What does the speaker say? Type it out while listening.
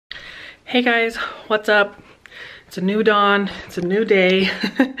Hey guys, what's up? It's a new dawn, it's a new day.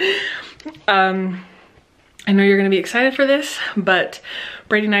 I know you're gonna be excited for this, but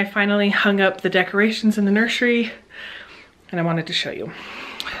Brady and I finally hung up the decorations in the nursery and I wanted to show you.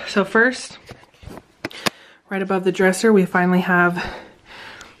 So first, right above the dresser, we finally have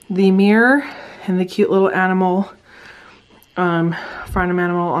the mirror and the cute little animal, farm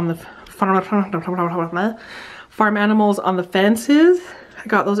animals on the fences. I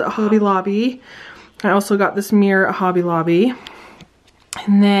got those at Hobby Lobby. I also got this mirror at Hobby Lobby.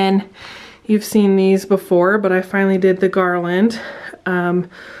 And then you've seen these before, but I finally did the garland.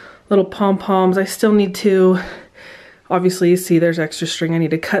 Little pom-poms. I still need to, obviously you see there's extra string. I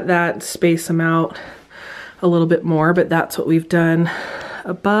need to cut that, space them out a little bit more, but that's what we've done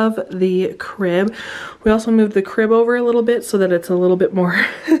above the crib. We also moved the crib over a little bit so that it's a little bit more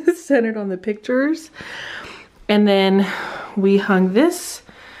centered on the pictures. And then we hung this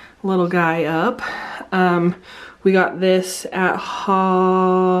little guy up. We got this at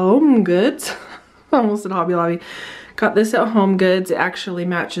Home Goods. Almost at Hobby Lobby. Got this at Home Goods. It actually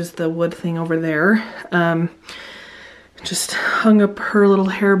matches the wood thing over there. Just hung up her little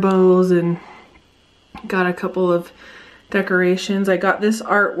hair bows and got a couple of decorations. I got this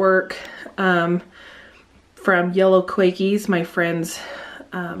artwork from Yellow Quakies, my friend's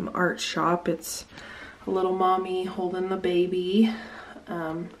art shop. It's a little mommy holding the baby,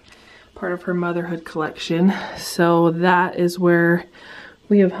 part of her motherhood collection. So that is where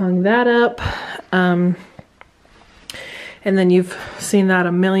we have hung that up. And then you've seen that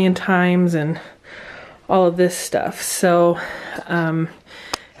a million times and all of this stuff. So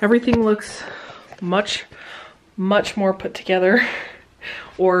everything looks much more put together,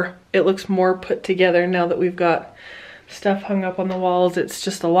 or it looks more put together now that we've got stuff hung up on the walls. It's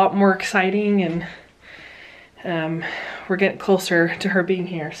just a lot more exciting, and we're getting closer to her being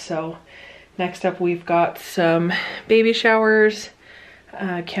here. So next up we've got some baby showers.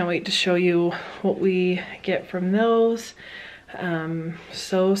 Can't wait to show you what we get from those.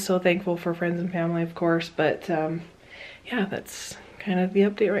 So thankful for friends and family, of course, but yeah, that's kind of the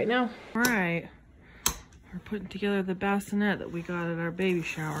update right now. All right, we're putting together the bassinet that we got at our baby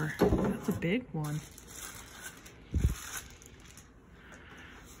shower. That's a big one.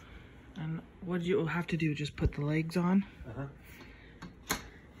 And what did you have to do? Just put the legs on? Uh-huh.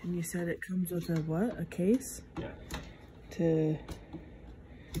 And you said it comes with a what? A case? Yeah. To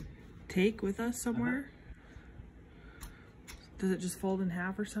take with us somewhere? Uh-huh. Does it just fold in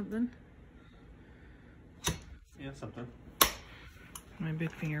half or something? Yeah, something. My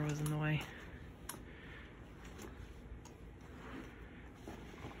big finger was in the way.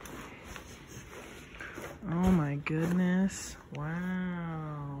 Oh my goodness.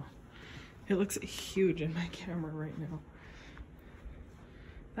 Wow. It looks huge in my camera right now.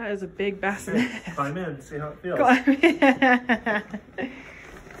 That is a big bassinet. Okay, climb in, see how it feels. Climb in.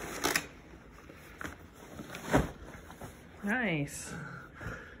 Nice.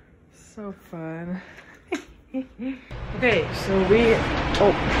 So fun. Okay, so we...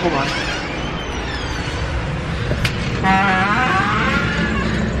 Oh, hold on.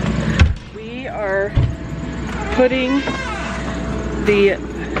 We are putting the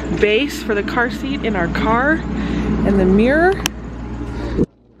base for the car seat in our car, and the mirror,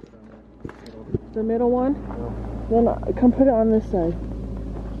 the middle one. Then come put it on this side.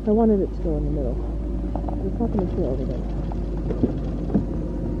 I wanted it to go in the middle. It's not going to fit over there.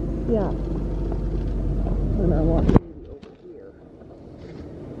 Yeah. And I want the baby over here.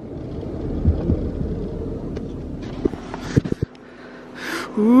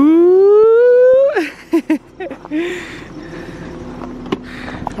 Ooh.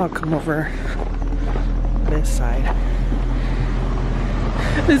 I'll come over this side.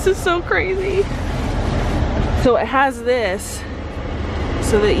 This is so crazy. So it has this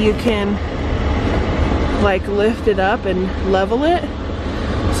so that you can like lift it up and level it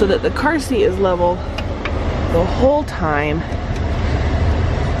so that the car seat is level the whole time.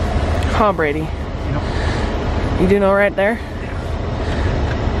 Huh, Brady? Yep. You do know right there?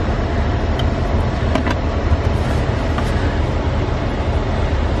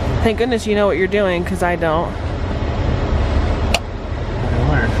 Thank goodness you know what you're doing, because I don't.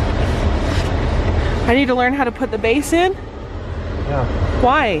 I need to learn how to put the base in? Yeah.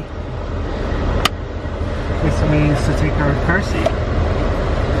 Why? Because somebody needs to take our car seat.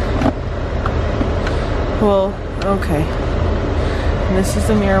 Well, okay. And this is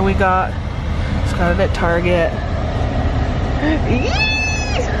the mirror we got. Just got it at Target.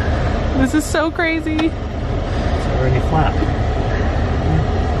 This is so crazy. It's already flat.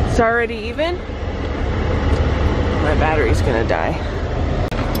 It's already even? My battery's gonna die.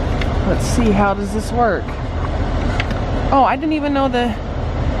 Let's see, how does this work? Oh, I didn't even know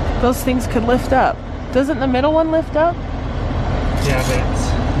those things could lift up. Doesn't the middle one lift up? Yeah, but it's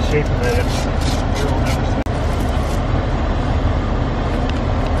the shape of it. You'll never see.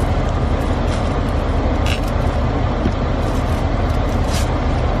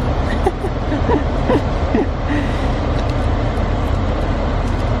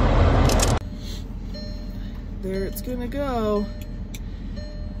 There it's gonna go.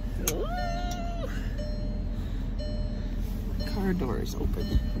 Car door is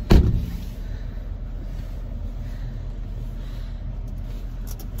open.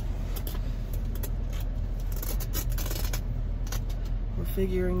 We're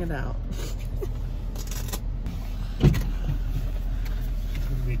figuring it out. She's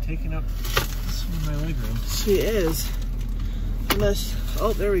gonna be taking up some of my legroom. She is. Unless,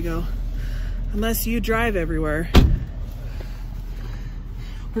 oh, there we go. Unless you drive everywhere.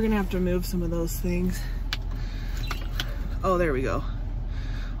 We're gonna have to move some of those things. Oh, there we go.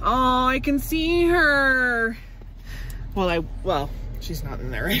 Oh, I can see her. Well, she's not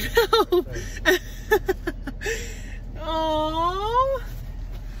in there right now. Oh,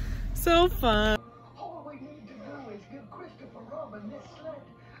 so fun. All we need to do is give Christopher Robin this sled,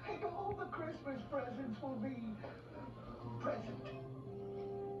 and all the Christmas presents will be present.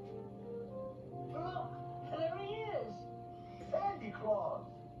 Look, there he is. Santa Claus.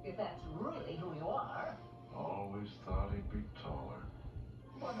 If that's really who you are. Always thought he'd be taller.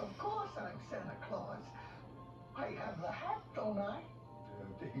 But of course I'm Santa Claus. I have the hat, don't I?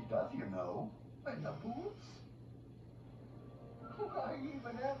 He does, you know. And the boots. I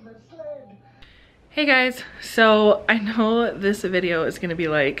even have the sled. Hey guys, so I know this video is gonna be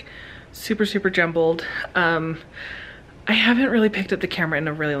like super jumbled. I haven't really picked up the camera in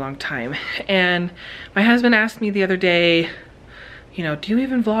a really long time, and my husband asked me the other day, you know, do you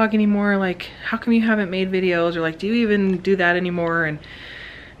even vlog anymore? Like, how come you haven't made videos? Or like, do you even do that anymore? And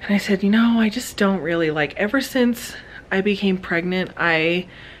I said, you know, I just don't really, like, ever since I became pregnant, I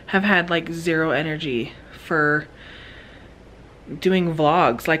have had like zero energy for doing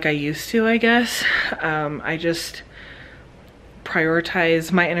vlogs like I used to, I guess. I just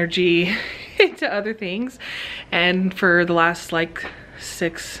prioritize my energy into other things, and for the last like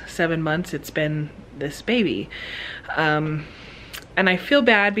 6-7 months it's been this baby. And I feel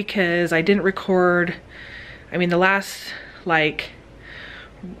bad because I didn't record, I mean, the last like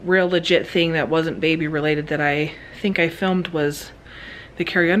real legit thing that wasn't baby related that I think I filmed was the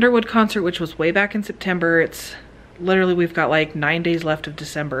Carrie Underwood concert, which was way back in September. It's literally, we've got like 9 days left of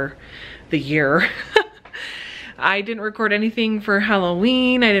December, the year. I didn't record anything for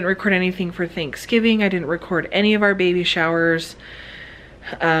Halloween. I didn't record anything for Thanksgiving. I didn't record any of our baby showers.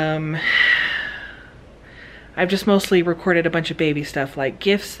 I've just mostly recorded a bunch of baby stuff, like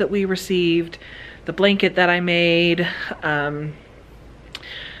gifts that we received, the blanket that I made,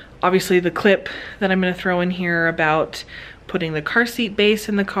 obviously the clip that I'm gonna throw in here about putting the car seat base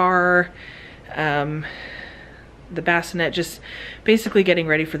in the car, the bassinet, just basically getting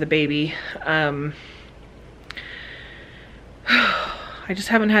ready for the baby. I just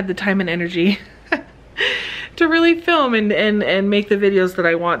haven't had the time and energy to really film and make the videos that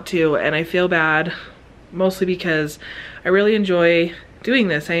I want to, and I feel bad, mostly because I really enjoy doing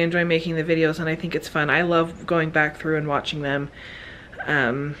this. I enjoy making the videos and I think it's fun. I love going back through and watching them,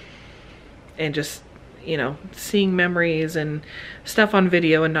 and just, you know, seeing memories and stuff on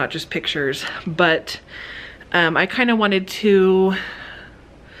video and not just pictures. But I kind of wanted to,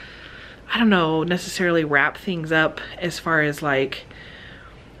 I don't know, necessarily wrap things up as far as like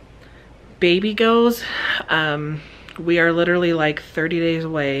baby goes. We are literally like 30 days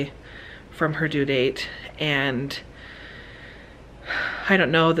away from her due date, and I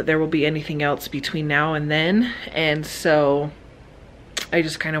don't know that there will be anything else between now and then, and so I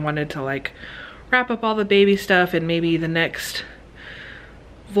just kind of wanted to like wrap up all the baby stuff, and maybe the next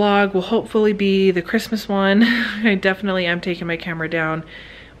vlog will hopefully be the Christmas one. I definitely am taking my camera down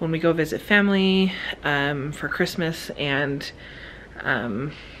when we go visit family for Christmas, and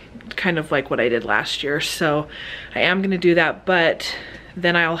kind of like what I did last year. So I am gonna do that, but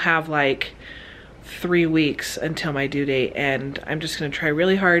then I'll have like 3 weeks until my due date, and I'm just gonna try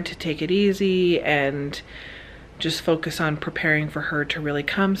really hard to take it easy and just focus on preparing for her to really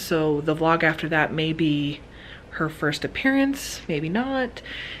come. So the vlog after that may be her first appearance, maybe not.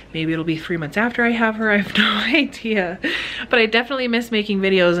 Maybe it'll be 3 months after I have her, I have no idea. But I definitely miss making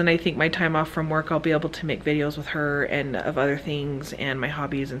videos, and I think my time off from work I'll be able to make videos with her and of other things and my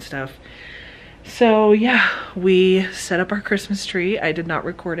hobbies and stuff. So yeah, we set up our Christmas tree. I did not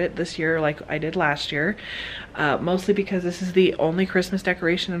record it this year like I did last year, mostly because this is the only Christmas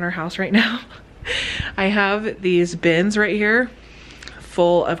decoration in our house right now. I have these bins right here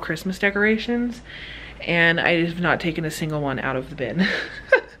full of Christmas decorations, and I have not taken a single one out of the bin.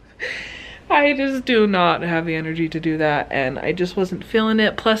 I just do not have the energy to do that, and I just wasn't feeling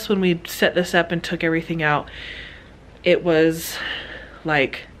it. Plus, when we set this up and took everything out, it was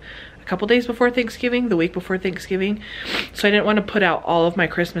like a couple days before Thanksgiving, the week before Thanksgiving. So I didn't want to put out all of my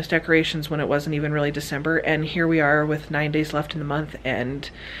Christmas decorations when it wasn't even really December. And here we are with 9 days left in the month, and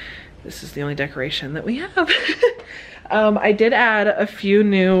this is the only decoration that we have. I did add a few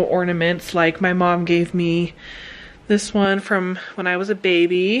new ornaments, like my mom gave me this one from when I was a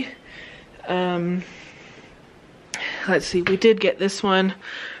baby. Let's see, we did get this one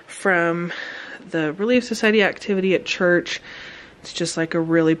from the Relief Society activity at church. It's just like a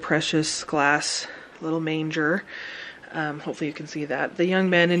really precious glass little manger. Hopefully you can see that. The young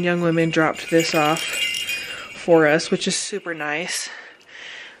men and young women dropped this off for us, which is super nice.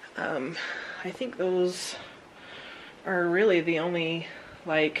 I think those are really the only,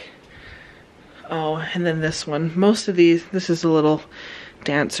 like, oh, and then this one. Most of these, this is a little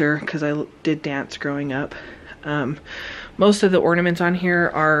dancer because I did dance growing up. Most of the ornaments on here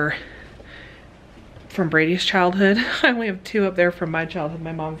are from Brady's childhood. I only have 2 up there from my childhood.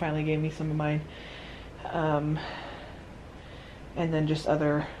 My mom finally gave me some of mine. And then just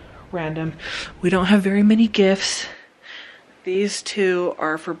other random. We don't have very many gifts. These 2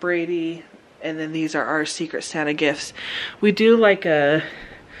 are for Brady, and then these are our Secret Santa gifts. We do like a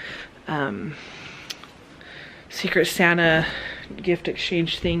Secret Santa gift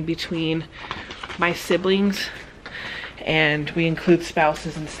exchange thing between my siblings, and we include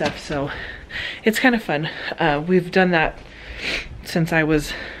spouses and stuff, so it's kind of fun. We've done that since I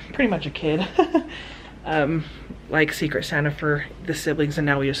was pretty much a kid. Like Secret Santa for the siblings, and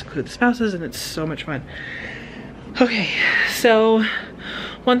now we just include the spouses, and it's so much fun. Okay, so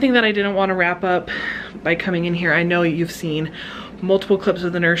one thing that I didn't want to wrap up by coming in here, I know you've seen multiple clips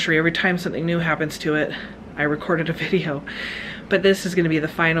of the nursery. Every time something new happens to it, I recorded a video. But this is going to be the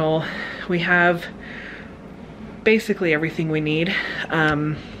final. We have basically everything we need.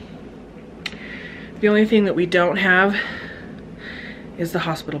 The only thing that we don't have is the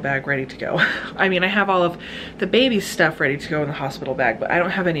hospital bag ready to go. I mean, I have all of the baby's stuff ready to go in the hospital bag, but I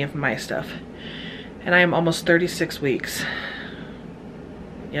don't have any of my stuff. And I am almost 36 weeks.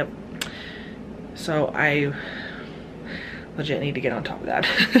 Yep. So I legit need to get on top of that.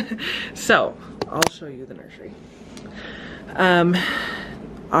 So I'll show you the nursery.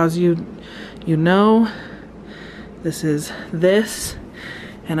 As you know, this is this,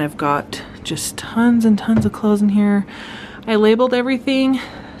 and I've got just tons and tons of clothes in here. I labeled everything,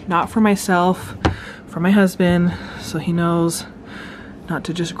 not for myself, for my husband, so he knows not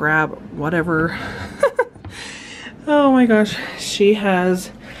to just grab whatever. Oh my gosh, she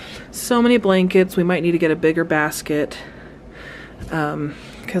has so many blankets. We might need to get a bigger basket,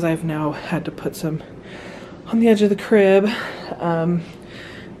 because I've now had to put some on the edge of the crib.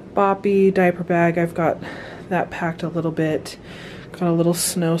 Boppy diaper bag, I've got that packed a little bit. Got a little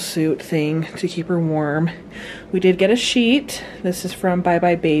snowsuit thing to keep her warm. We did get a sheet. This is from Bye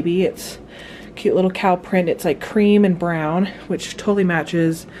Bye Baby. It's cute little cow print. It's like cream and brown, which totally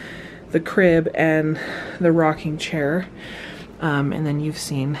matches the crib and the rocking chair. And then you've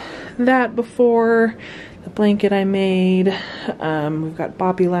seen that before. The blanket I made. We've got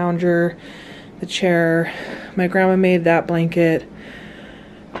Boppy Lounger, the chair. My grandma made that blanket.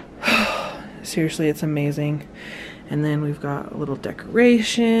 Seriously, it's amazing. And then we've got little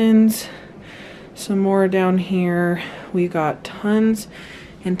decorations. Some more down here. We got tons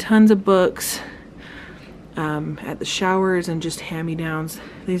and tons of books at the showers and just hand-me-downs.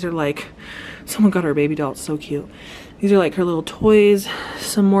 These are like, someone got our baby doll. It's so cute. These are like her little toys.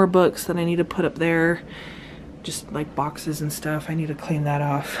 Some more books that I need to put up there. Just like boxes and stuff. I need to clean that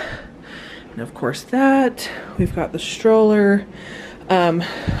off. And of course that. We've got the stroller.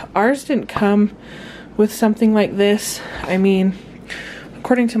 Ours didn't come with something like this. I mean,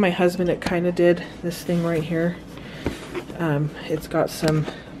 according to my husband, it kind of did. This thing right here. It's got some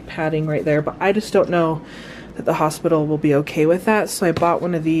padding right there, but I just don't know that the hospital will be okay with that. So I bought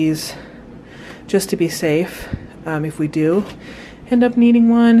one of these just to be safe, if we do end up needing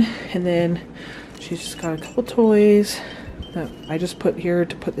one. And then she's just got a couple toys that I just put here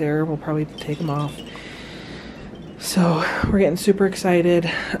to put there. We'll probably take them off. So we're getting super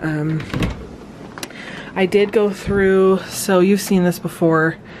excited. I did go through, so you've seen this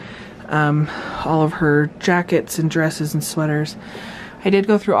before, all of her jackets and dresses and sweaters. I did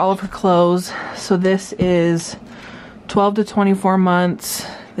go through all of her clothes. So this is 12 to 24 months.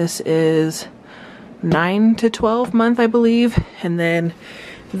 This is 9 to 12 month, I believe. And then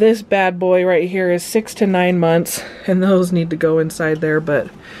this bad boy right here is 6 to 9 months. And those need to go inside there. But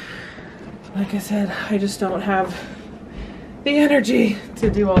like I said, I just don't have the energy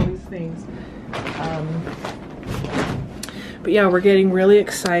to do all these things. But yeah, we're getting really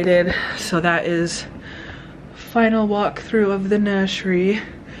excited. So that is final walkthrough of the nursery.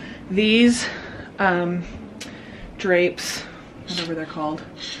 These drapes, whatever they're called,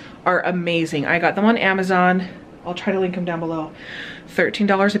 are amazing. I got them on Amazon. I'll try to link them down below.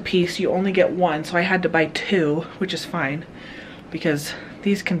 $13 a piece. You only get one, so I had to buy two, which is fine because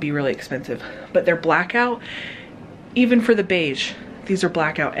these can be really expensive. But they're blackout. Even for the beige, these are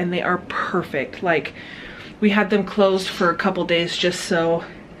blackout, and they are perfect. Like, we had them closed for a couple days just so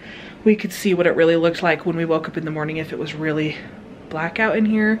we could see what it really looked like when we woke up in the morning, if it was really blackout in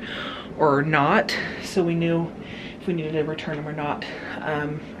here or not, so we knew if we needed to return them or not.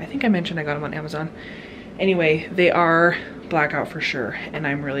 I think I mentioned I got them on Amazon. Anyway, they are blackout for sure, and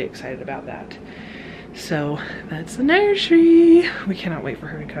I'm really excited about that. So that's the nursery. We cannot wait for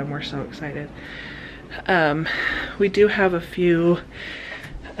her to come. We're so excited. We do have a few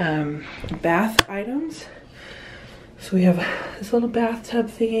bath items. So we have this little bathtub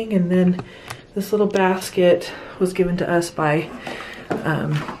thing, and then this little basket was given to us by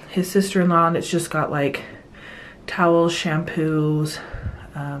his sister-in-law, and it's just got like towels, shampoos,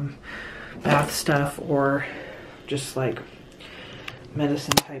 bath stuff, or just like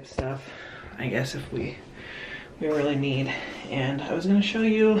medicine type stuff, I guess, if we really need. And I was gonna show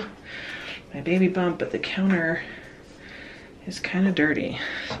you my baby bump, but the counter is kind of dirty.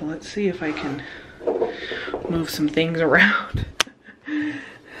 So let's see if I can move some things around.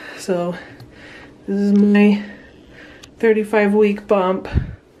 So this is my 35-week bump.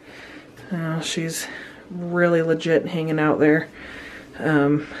 She's really legit hanging out there.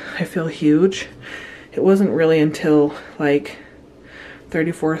 I feel huge. It wasn't really until like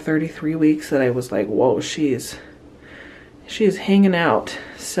 34, 33 weeks that I was like, whoa, she is hanging out.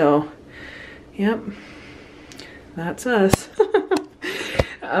 So, yep, that's us.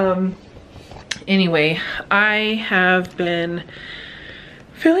 Anyway, I have been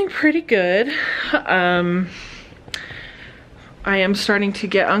feeling pretty good. I am starting to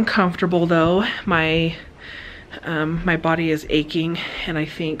get uncomfortable though. My body is aching, and I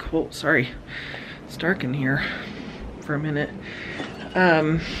think, whoa, sorry, it's dark in here for a minute.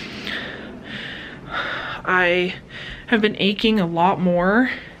 I have been aching a lot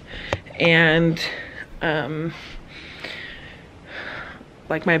more, and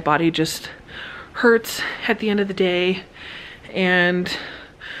like my body just hurts at the end of the day, and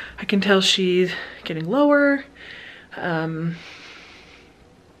I can tell she's getting lower, and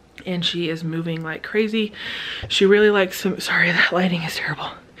she is moving like crazy. She really likes to, sorry, that lighting is terrible.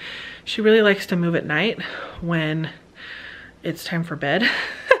 She really likes to move at night when it's time for bed.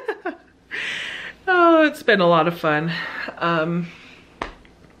 Oh, it's been a lot of fun.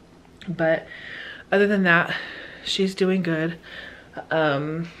 But other than that, she's doing good.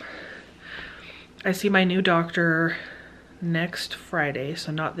 I see my new doctor next Friday,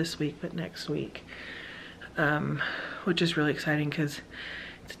 so not this week, but next week, which is really exciting because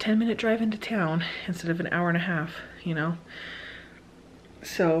it's a 10-minute drive into town instead of an hour and a half, you know?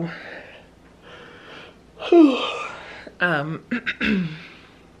 So,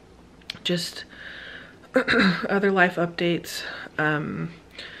 just other life updates. I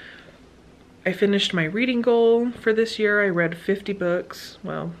finished my reading goal for this year. I read 50 books,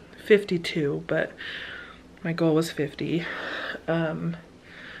 well, 52, but my goal was 50. I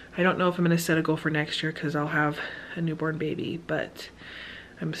don't know if I'm gonna set a goal for next year because I'll have a newborn baby, but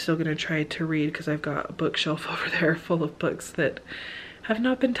I'm still gonna try to read because I've got a bookshelf over there full of books that have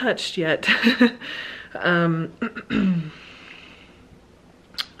not been touched yet.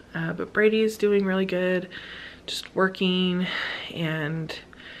 But Brady is doing really good, just working and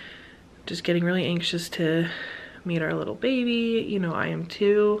just getting really anxious to meet our little baby. You know, I am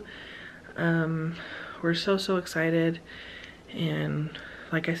too. We're so excited, and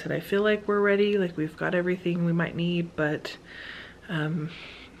like I said, I feel like we're ready, like we've got everything we might need, but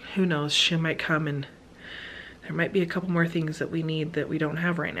who knows, she might come and there might be a couple more things that we need that we don't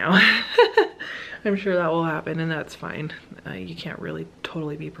have right now. I'm sure that will happen, and that's fine. You can't really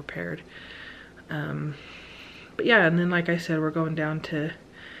totally be prepared. But yeah, and then like I said, we're going down to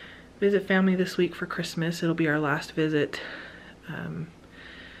visit family this week for Christmas. It'll be our last visit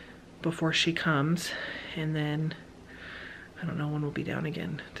before she comes, and then I don't know when we'll be down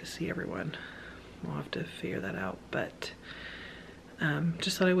again to see everyone. We'll have to figure that out, but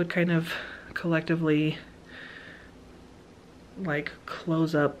Just thought I would kind of collectively like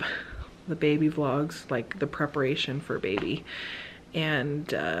close up the baby vlogs, like the preparation for baby,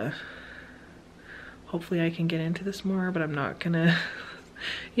 and hopefully I can get into this more, but I'm not gonna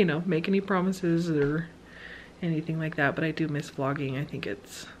you know, make any promises or anything like that. But I do miss vlogging. I think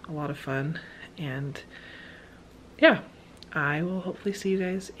it's a lot of fun, and yeah, I will hopefully see you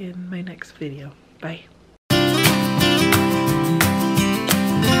guys in my next video. Bye.